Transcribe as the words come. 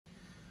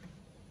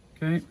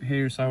Okay,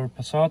 here's our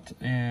Passat.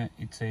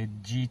 It's a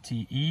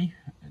GTE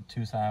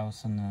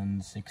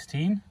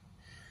 2016.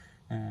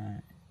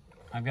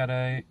 I've got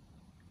a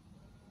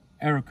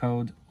error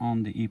code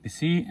on the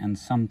EPC and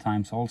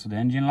sometimes also the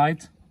engine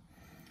light.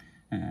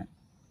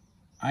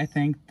 I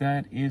think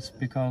that is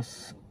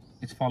because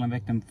it's fallen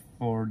victim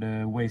for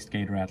the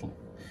wastegate rattle.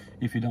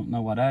 If you don't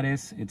know what that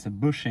is, it's a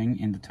bushing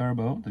in the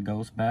turbo that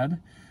goes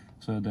bad,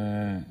 so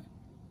the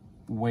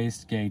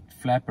wastegate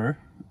flapper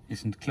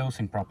isn't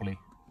closing properly.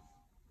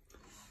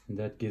 And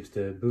that gives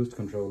the boost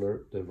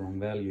controller the wrong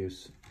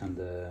values and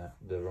the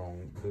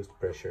wrong boost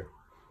pressure.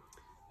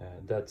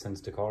 That sends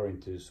the car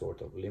into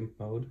sort of limp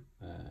mode.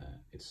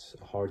 It's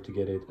hard to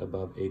get it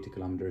above 80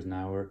 kilometers an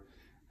hour,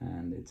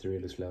 and it's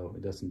really slow.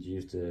 It doesn't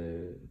use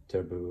the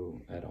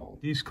turbo at all.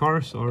 These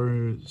cars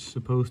are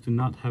supposed to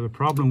not have a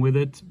problem with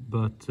it,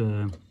 but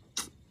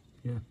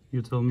yeah,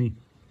 you tell me.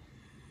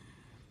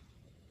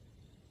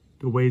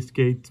 The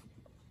wastegate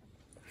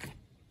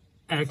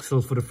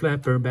axle for the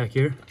flapper back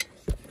here.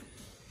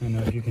 I don't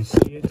know if you can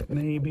see it.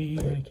 Maybe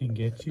I can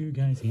get you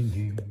guys in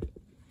here.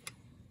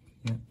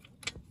 Yeah.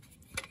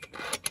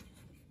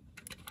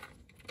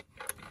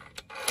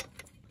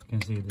 You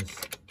can see this.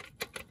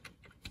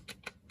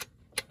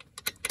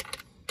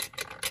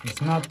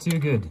 It's not too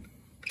good.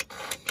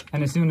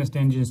 And as soon as the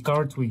engine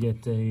starts, we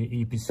get a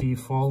EPC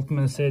fault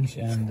message,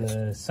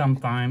 and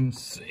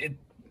sometimes it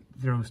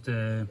throws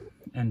the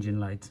engine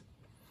light.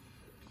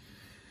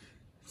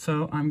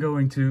 So I'm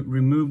going to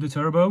remove the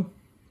turbo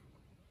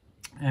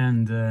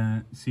and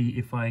see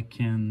if I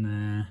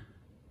can,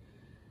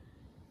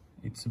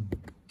 it's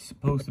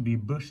supposed to be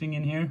bushing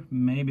in here.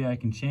 Maybe I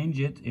can change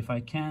it. If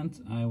I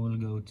can't, I will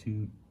go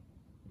to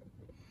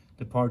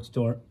the parts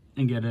store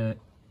and get a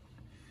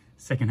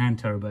second-hand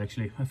turbo.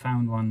 Actually, I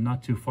found one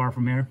not too far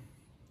from here,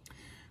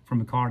 from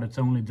a car that's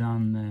only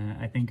done,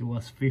 I think it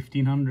was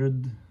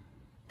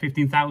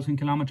 15,000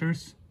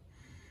 kilometers.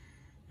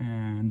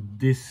 And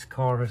this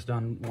car has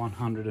done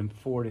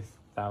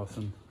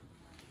 140,000.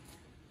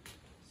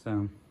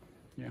 So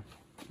yeah,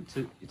 it's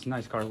a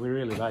nice car. We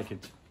really like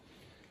it.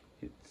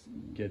 It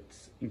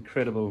gets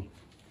incredible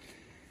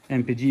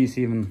MPGs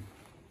even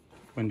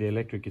when the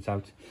electric is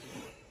out.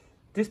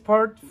 This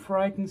part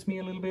frightens me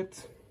a little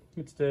bit.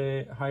 It's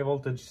the high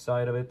voltage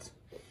side of it.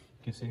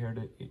 You can see here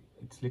that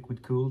it's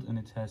liquid cooled, and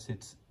it has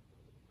its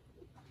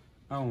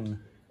own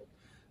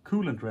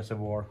coolant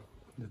reservoir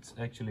that's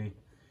actually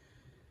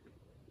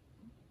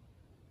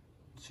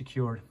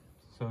secured,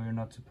 so you're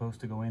not supposed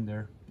to go in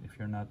there if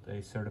you're not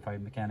a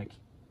certified mechanic.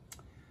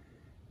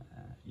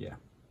 Yeah,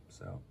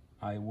 so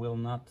I will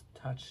not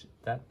touch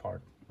that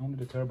part, only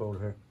the turbo over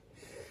here.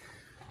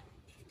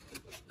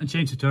 I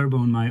changed the turbo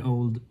on my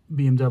old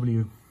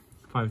BMW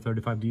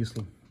 535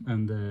 diesel,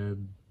 and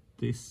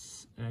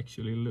this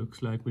actually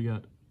looks like we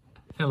got a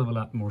hell of a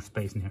lot more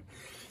space in here.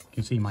 You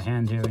can see my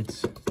hand here,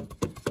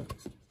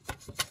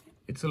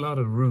 it's a lot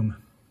of room.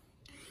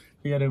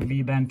 We got a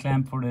V-band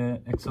clamp for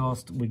the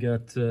exhaust. We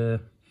got, I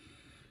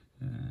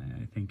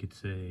think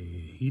it's a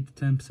heat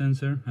temp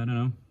sensor. I don't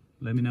know.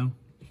 Let me know.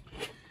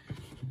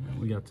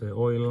 We got the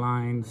oil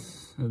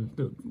lines,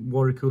 the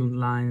water coolant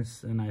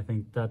lines, and I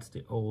think that's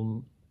the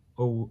old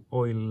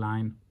oil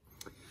line.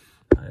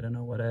 I don't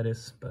know what that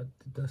is, but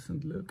it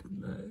doesn't look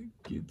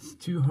like it's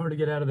too hard to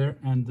get out of there.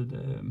 And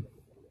the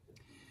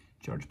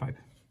charge pipe.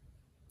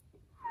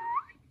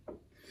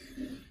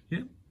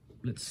 Yeah,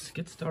 let's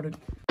get started.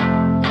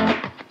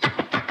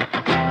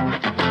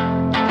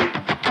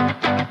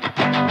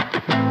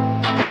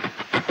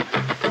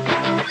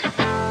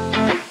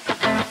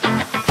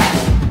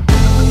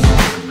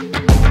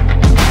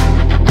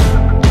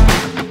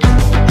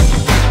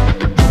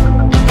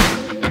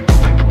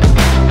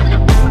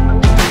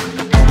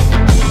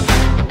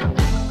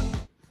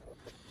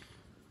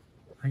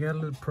 I got a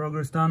little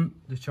progress done.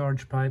 The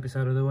charge pipe is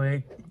out of the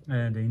way,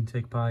 and the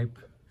intake pipe,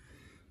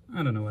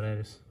 I don't know what that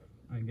is.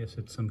 I guess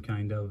it's some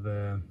kind of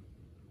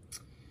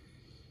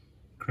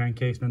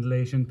crankcase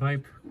ventilation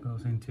pipe.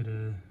 Goes into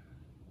the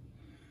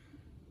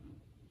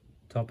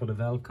top of the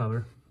valve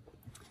cover.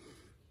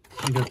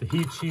 I got the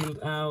heat shield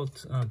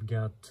out. I've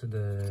got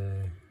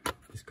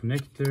this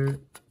connector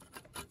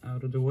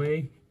out of the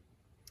way,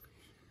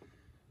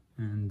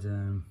 and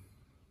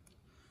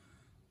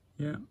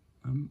yeah,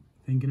 I'm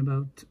thinking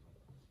about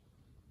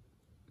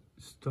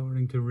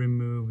starting to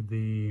remove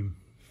the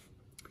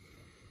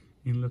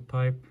inlet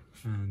pipe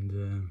and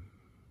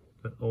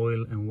the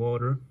oil and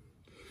water.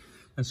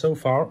 And so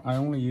far I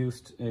only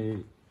used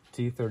a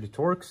T30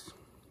 Torx,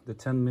 the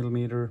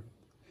 10mm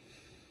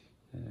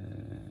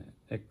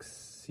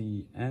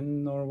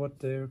XCN or what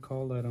they're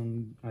called,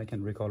 I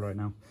can't recall right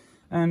now,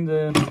 and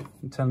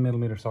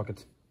 10mm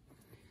socket.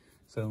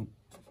 So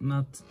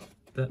not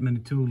that many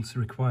tools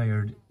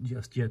required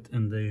just yet.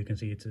 And there you can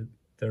see it's a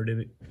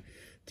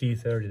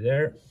T30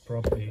 there,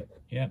 probably,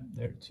 yeah,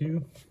 there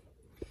too.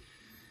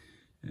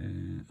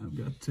 I've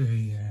got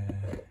a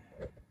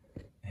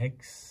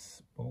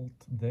hex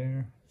bolt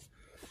there,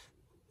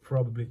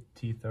 probably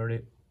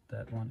T30,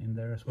 that one in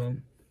there as well.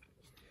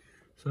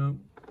 So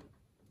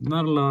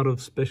Not a lot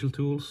of special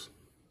tools.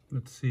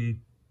 Let's see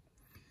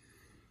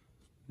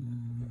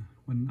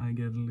when I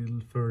get a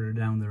little further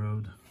down the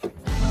road.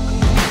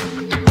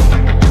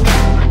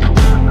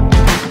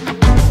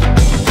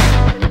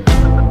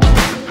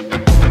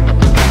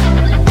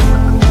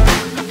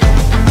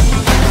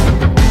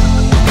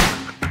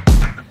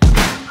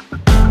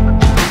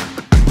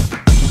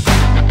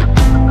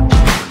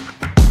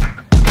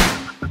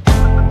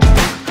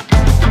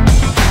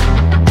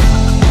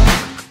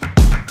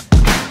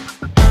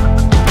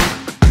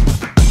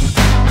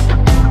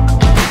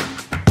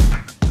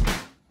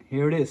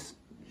 Here it is.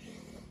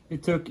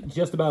 It took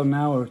just about an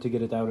hour to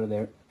get it out of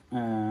there,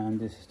 and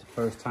this is the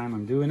first time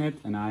I'm doing it,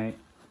 and I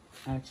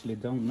actually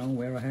don't know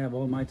where I have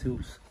all my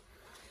tools.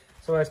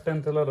 So I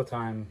spent a lot of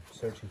time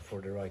searching for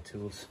the right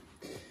tools.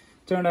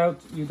 Turned out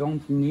you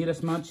don't need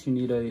as much. You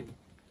need a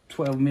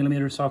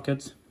 12mm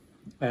socket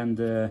and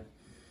a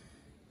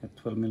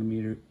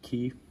 12mm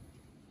key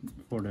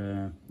for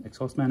the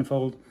exhaust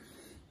manifold,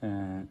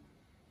 T30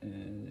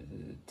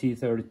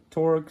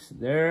 Torx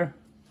there.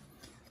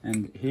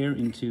 And here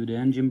into the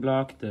engine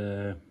block,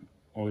 the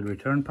oil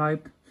return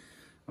pipe,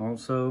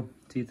 also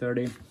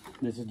T30.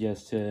 This is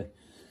just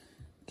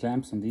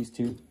clamps on these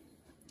two,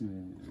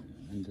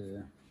 and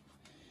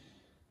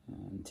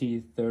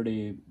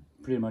T30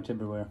 pretty much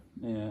everywhere.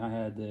 I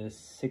had the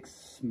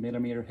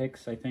 6mm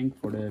hex, I think,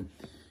 for the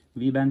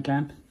V-band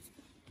clamp.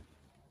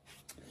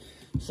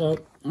 So,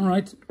 all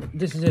right,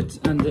 this is it,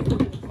 and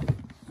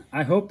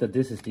I hope that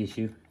this is the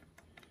issue.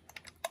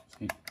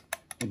 See,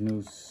 it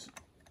moves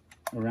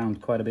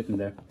around quite a bit in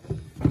there.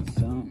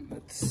 So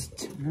let's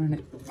turn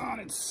it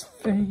on its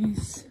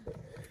face.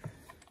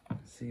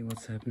 Let's see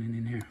what's happening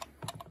in here.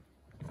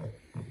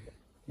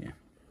 Yeah,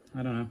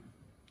 I don't know.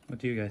 What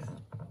do you guys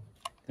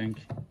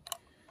think?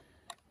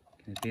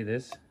 Can it be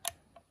this?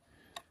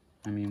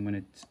 I mean, when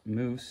it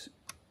moves,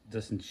 it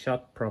doesn't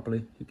shut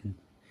properly. You can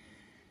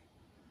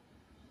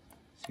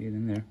see it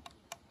in there.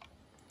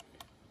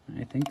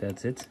 I think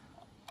that's it.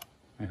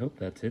 I hope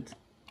that's it.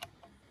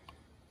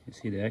 You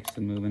see the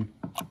axle moving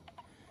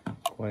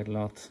quite a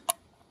lot,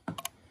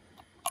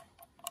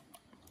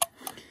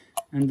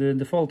 and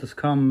the fault has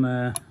come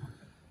the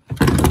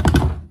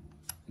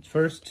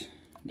first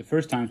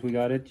times we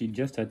got it. You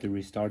just had to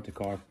restart the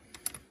car,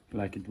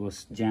 like it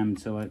was jammed.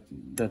 So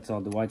that's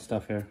all the white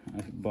stuff here.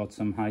 I bought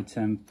some high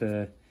temp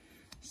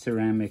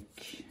ceramic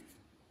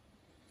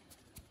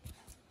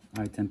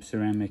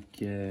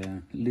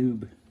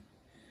lube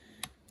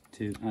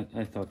to.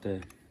 I thought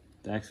the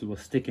axle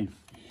was sticking,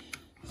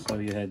 so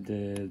you had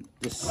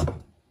this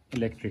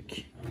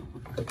electric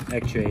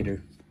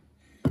actuator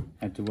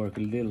had to work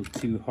a little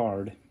too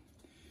hard.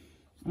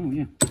 Oh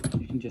yeah,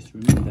 you can just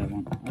remove that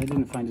one. I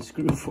didn't find a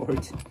screw for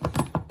it.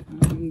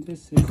 And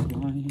this is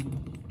why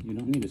you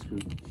don't need a screw.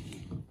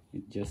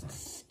 It just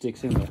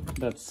sticks in there.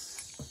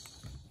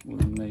 That's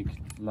will make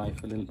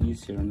life a little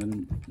easier and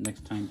then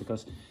next time,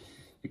 because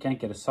you can't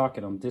get a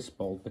socket on this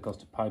bolt because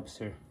the pipe's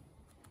here.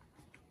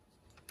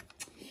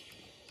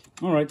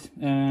 All right,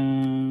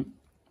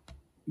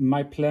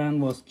 my plan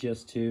was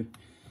just to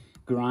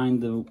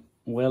grind the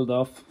weld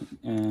off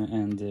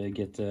and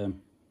get the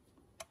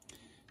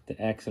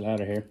axle out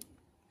of here.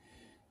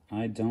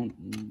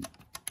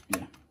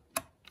 Yeah.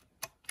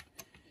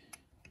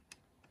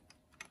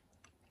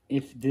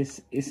 If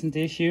this isn't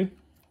the issue,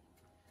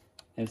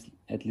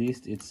 at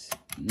least it's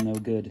no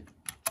good.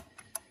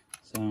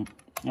 So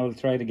I will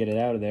try to get it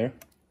out of there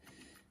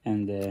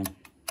and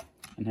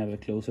have a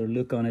closer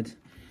look on it.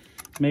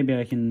 Maybe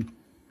I can.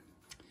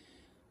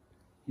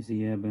 You see,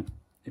 you have a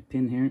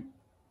pin here.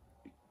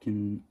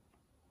 Can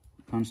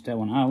punch that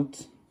one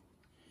out,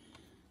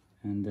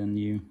 and then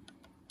you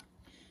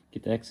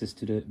get access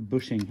to the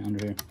bushing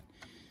under here.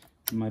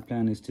 My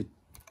plan is to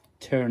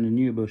turn the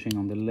new bushing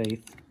on the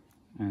lathe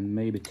and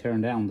maybe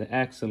turn down the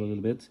axle a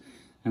little bit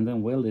and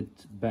then weld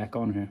it back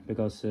on here,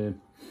 because the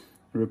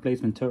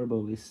replacement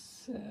turbo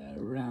is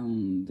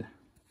around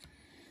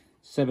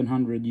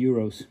 700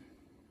 euros,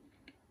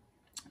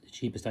 the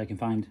cheapest I can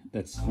find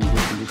that's in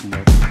good condition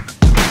there.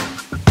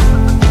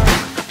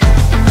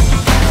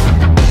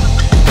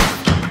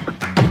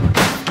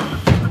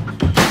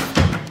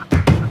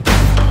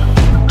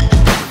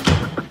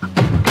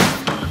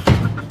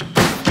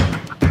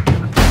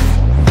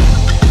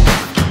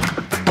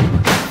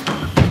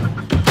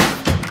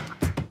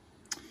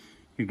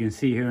 You can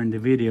see here in the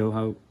video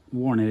how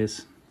worn it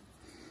is.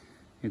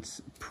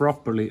 It's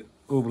properly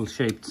oval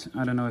shaped.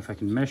 I don't know if I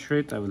can measure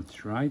it. I will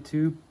try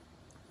to.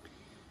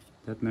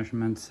 That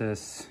measurement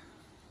says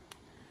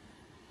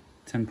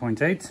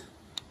 10.8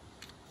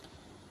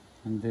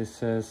 and this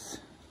says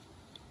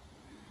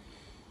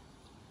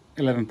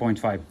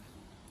 11.5.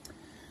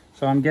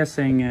 So I'm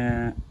guessing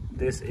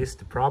this is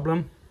the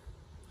problem,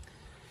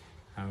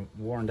 how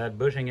worn that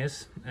bushing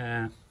is.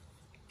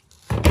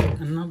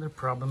 Another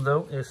problem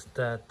though is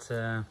that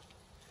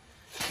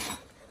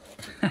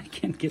I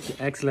can't get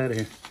the axle out of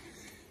here.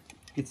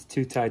 It's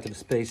too tight of a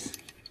space.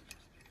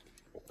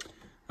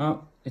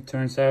 Oh, it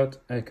turns out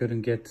I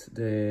couldn't get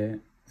the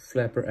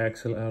flapper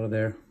axle out of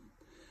there.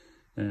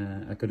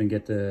 I couldn't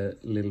get the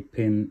little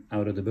pin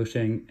out of the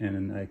bushing,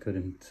 and I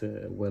couldn't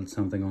weld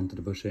something onto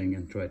the bushing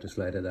and try to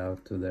slide it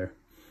out to there.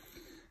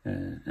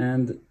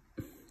 And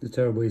the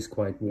turbo is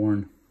quite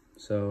worn,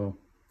 so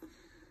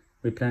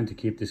we plan to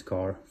keep this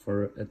car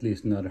for at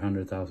least another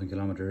 100,000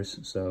 kilometers.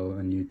 So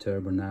a new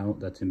turbo now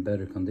that's in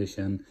better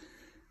condition,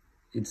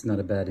 it's not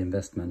a bad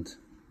investment.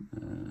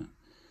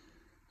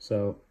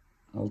 So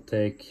I'll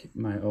take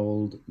my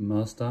old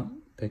Mazda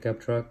pickup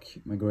truck,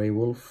 my Grey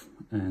Wolf,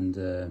 and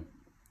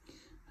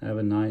have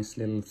a nice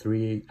little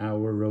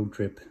 3-hour road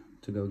trip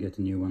to go get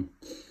a new one.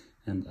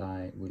 And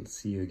I will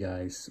see you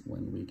guys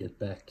when we get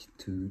back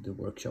to the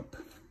workshop.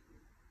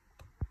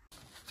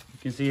 You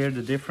can see here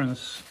the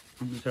difference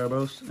on the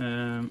turbos.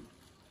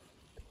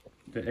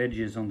 The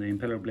edges on the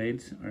impeller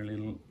blades are a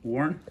little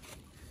worn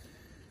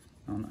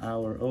on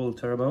our old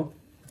turbo.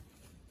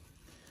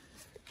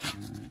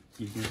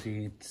 You can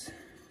see it's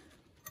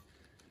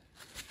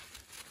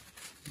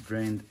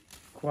drained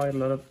quite a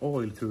lot of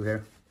oil through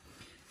here.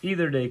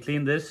 Either they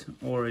cleaned this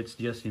or it's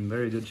just in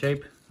very good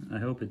shape. I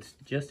hope it's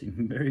just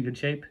in very good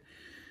shape.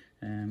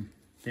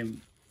 The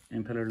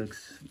impeller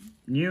looks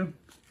new.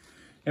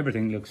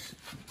 Everything looks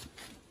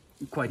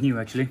quite new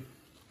actually.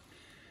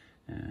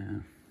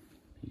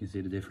 You can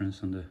see the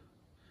difference on the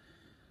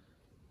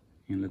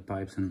inlet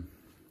pipes, and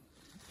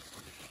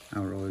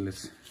our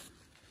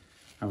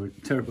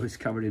turbo is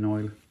covered in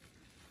oil,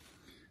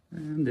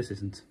 and this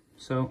isn't.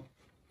 So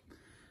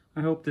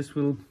I hope this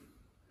will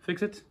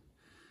fix it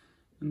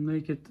and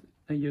make it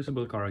a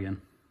usable car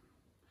again.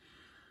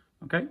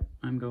 Okay,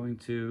 I'm going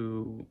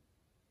to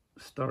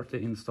start the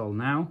install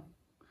now,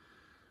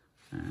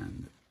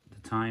 and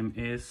the time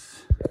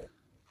is,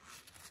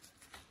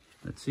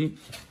 let's see,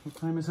 what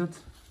time is it?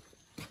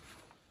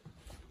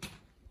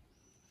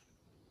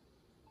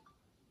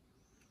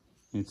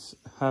 It's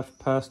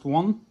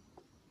 1:30,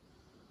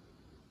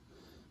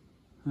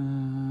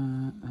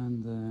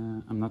 and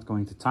I'm not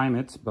going to time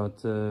it,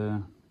 but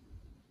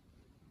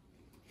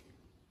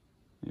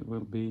it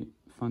will be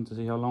fun to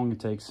see how long it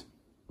takes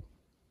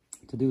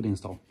to do the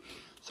install.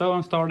 So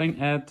I'm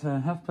starting at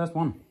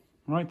 1:30.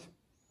 Right,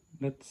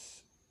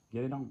 let's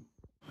get it on.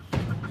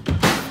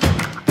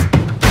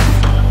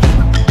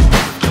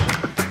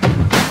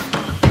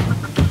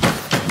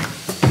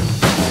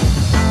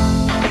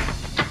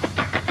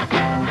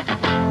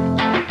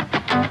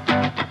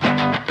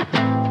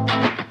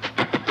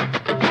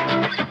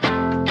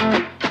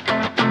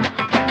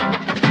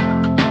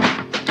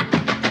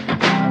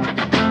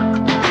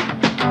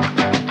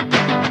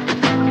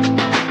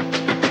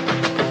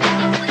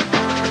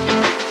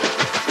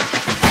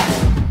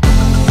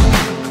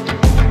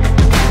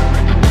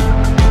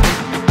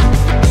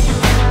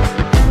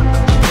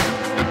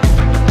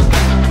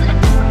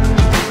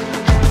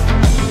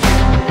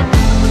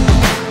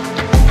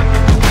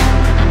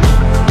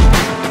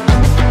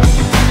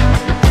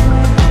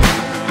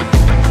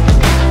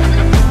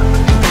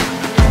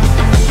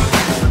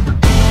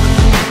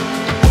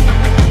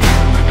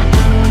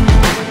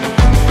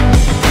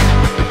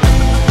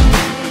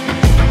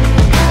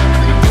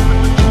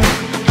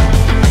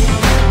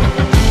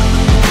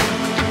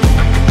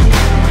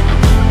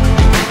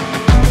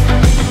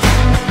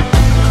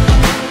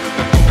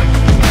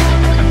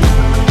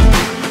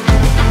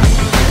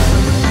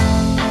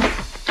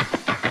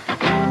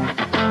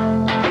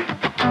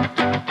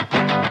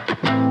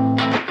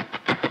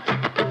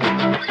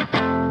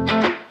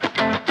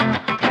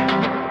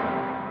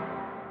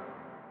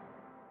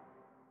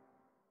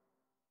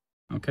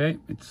 Okay,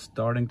 it's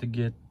starting to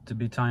get to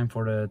be time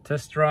for the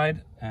test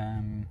ride.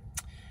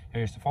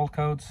 Here's the fault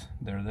codes.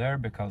 They're there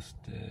because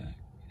the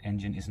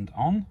engine isn't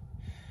on.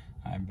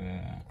 I've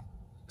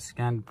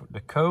scanned the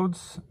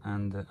codes,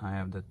 and I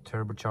have the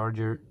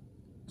turbocharger,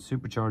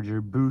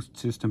 supercharger boost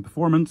system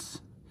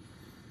performance,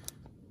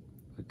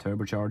 the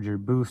turbocharger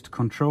boost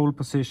control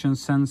position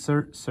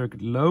sensor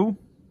circuit low,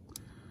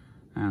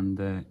 and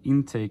the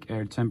intake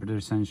air temperature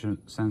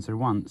sensor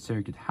 1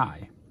 circuit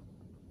high.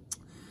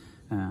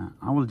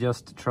 I will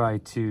just try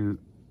to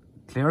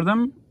clear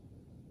them.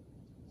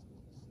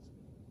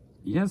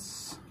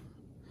 Yes,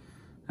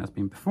 has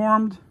been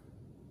performed.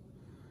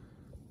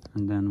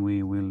 And then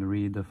we will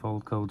read the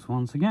fault codes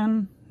once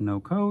again. No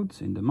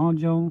codes in the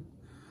module.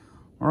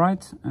 All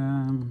right,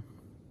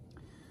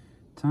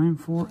 time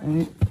for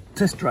a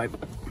test drive.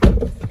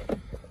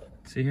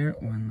 See here,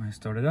 when I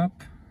start it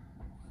up,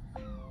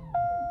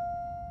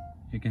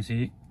 you can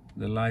see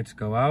the lights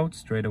go out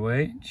straight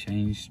away.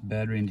 Changed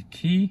battery in the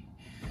key.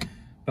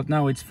 But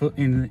now it's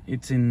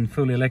in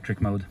fully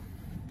electric mode,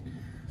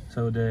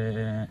 so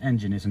the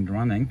engine isn't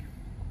running.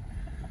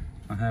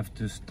 I have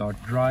to start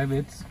drive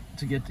it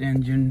to get the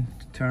engine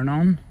to turn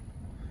on.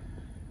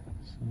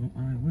 So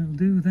I will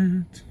do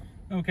that.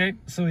 Okay,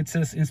 so it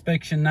says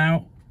inspection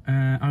now.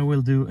 I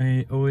will do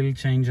a oil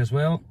change as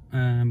well,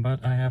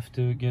 but I have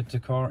to get the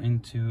car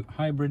into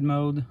hybrid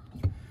mode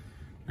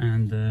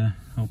and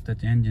hope that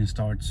the engine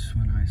starts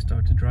when I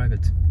start to drive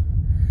it.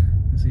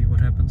 Let's see what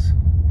happens.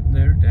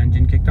 There, the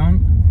engine kicked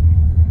on.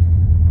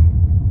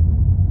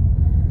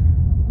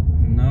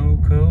 No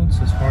codes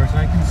as far as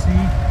I can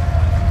see.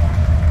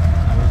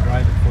 I will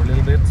drive it for a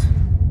little bit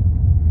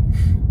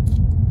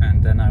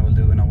and then I will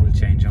do an oil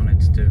change on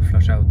it to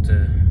flush out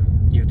the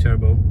new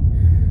turbo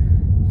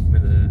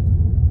with the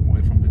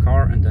oil from the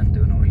car, and then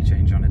do an oil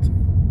change on it.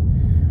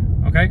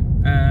 Okay,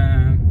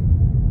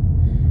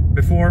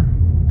 before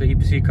the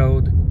EPC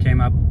code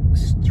came up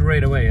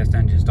straight away as the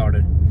engine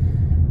started,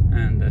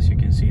 and as you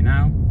can see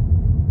now,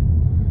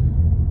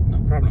 no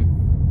problem.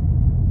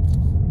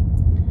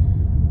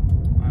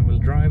 I will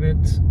drive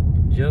it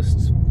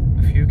just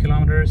a few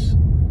kilometers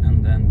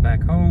and then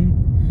back home,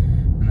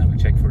 and I will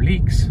check for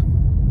leaks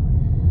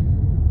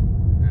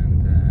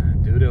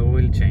and do the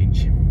oil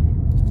change.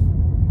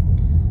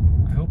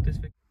 I hope this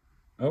fixes.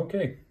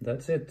 Okay,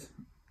 that's it.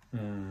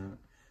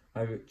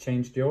 I've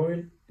changed the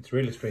oil. It's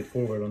really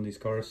straightforward on these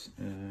cars.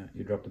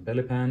 You drop the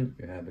belly pan,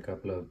 you have a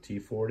couple of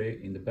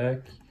T40 in the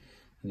back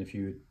and a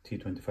few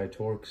T25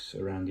 torques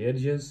around the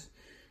edges.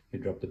 You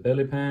drop the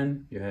belly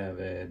pan, you have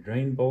a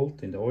drain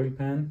bolt in the oil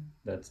pan,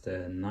 that's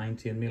the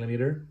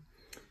 19mm,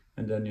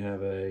 and then you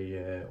have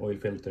a oil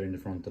filter in the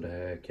front of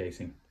the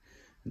casing.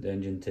 The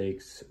engine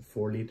takes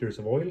 4 liters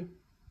of oil.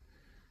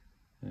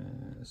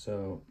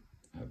 So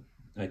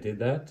I did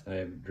that.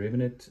 I've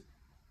driven it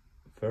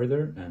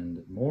further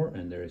and more,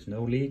 and there is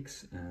no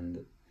leaks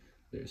and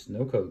there's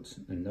no codes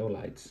and no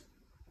lights.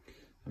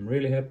 I'm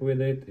really happy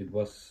with it. It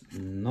was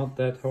not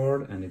that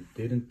hard and it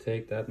didn't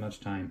take that much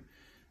time.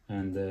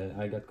 And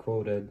I got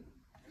quoted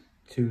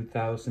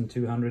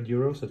 2,200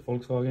 euros at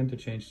Volkswagen to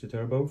change the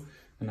turbo,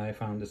 and I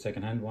found a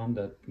second-hand one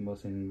that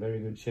was in very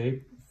good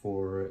shape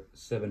for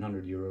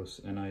 700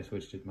 euros, and I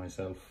switched it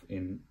myself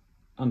in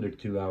under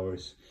 2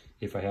 hours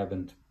if I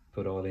haven't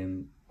put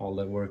all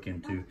that work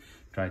into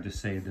try to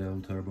save the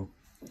old turbo.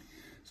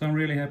 So I'm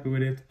really happy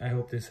with it. I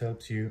hope this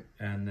helps you,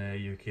 and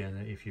you can,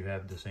 if you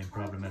have the same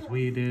problem as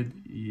we did,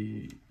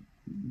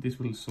 this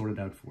will sort it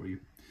out for you.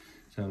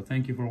 So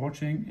thank you for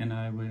watching, and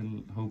I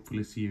will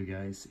hopefully see you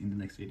guys in the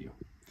next video.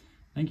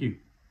 Thank you.